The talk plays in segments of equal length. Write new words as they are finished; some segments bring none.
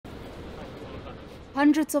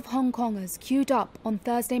Hundreds of Hong Kongers queued up on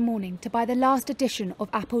Thursday morning to buy the last edition of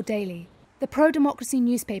Apple Daily. The pro-democracy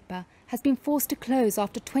newspaper has been forced to close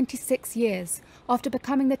after 26 years after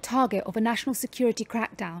becoming the target of a national security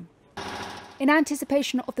crackdown. In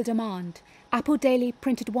anticipation of the demand, Apple Daily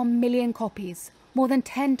printed 1 million copies, more than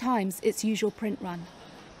 10 times its usual print run.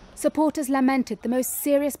 Supporters lamented the most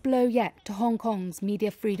serious blow yet to Hong Kong's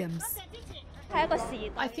media freedoms.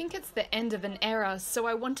 I think it's the end of an era, so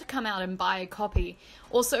I want to come out and buy a copy.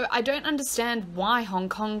 Also, I don't understand why Hong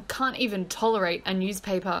Kong can't even tolerate a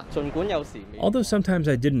newspaper. Although sometimes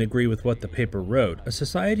I didn't agree with what the paper wrote, a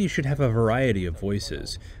society should have a variety of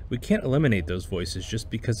voices. We can't eliminate those voices just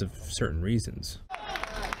because of certain reasons.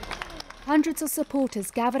 Hundreds of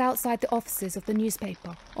supporters gathered outside the offices of the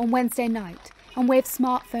newspaper on Wednesday night and waved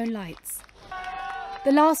smartphone lights.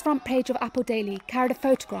 The last front page of Apple Daily carried a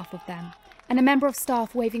photograph of them and a member of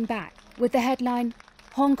staff waving back, with the headline,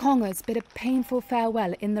 "Hong Kongers bid a painful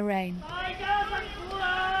farewell in the rain."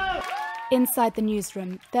 Inside the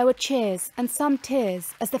newsroom, there were cheers and some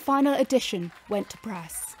tears as the final edition went to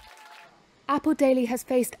press. Apple Daily has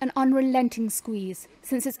faced an unrelenting squeeze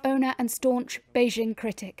since its owner and staunch Beijing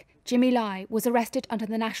critic, Jimmy Lai, was arrested under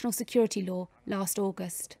the national security law last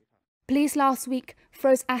August. Police last week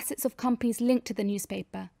froze assets of companies linked to the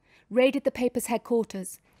newspaper, raided the paper's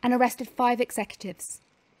headquarters, and arrested 5 executives.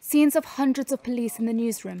 Scenes of hundreds of police in the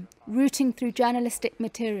newsroom, rooting through journalistic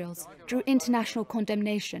materials, drew international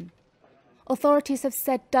condemnation. Authorities have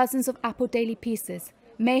said dozens of Apple Daily pieces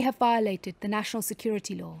may have violated the national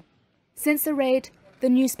security law. Since the raid, the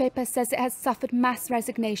newspaper says it has suffered mass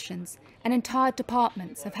resignations and entire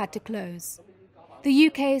departments have had to close. The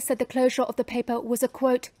UK said the closure of the paper was a,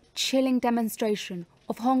 quote, chilling demonstration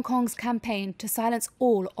of Hong Kong's campaign to silence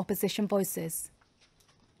all opposition voices.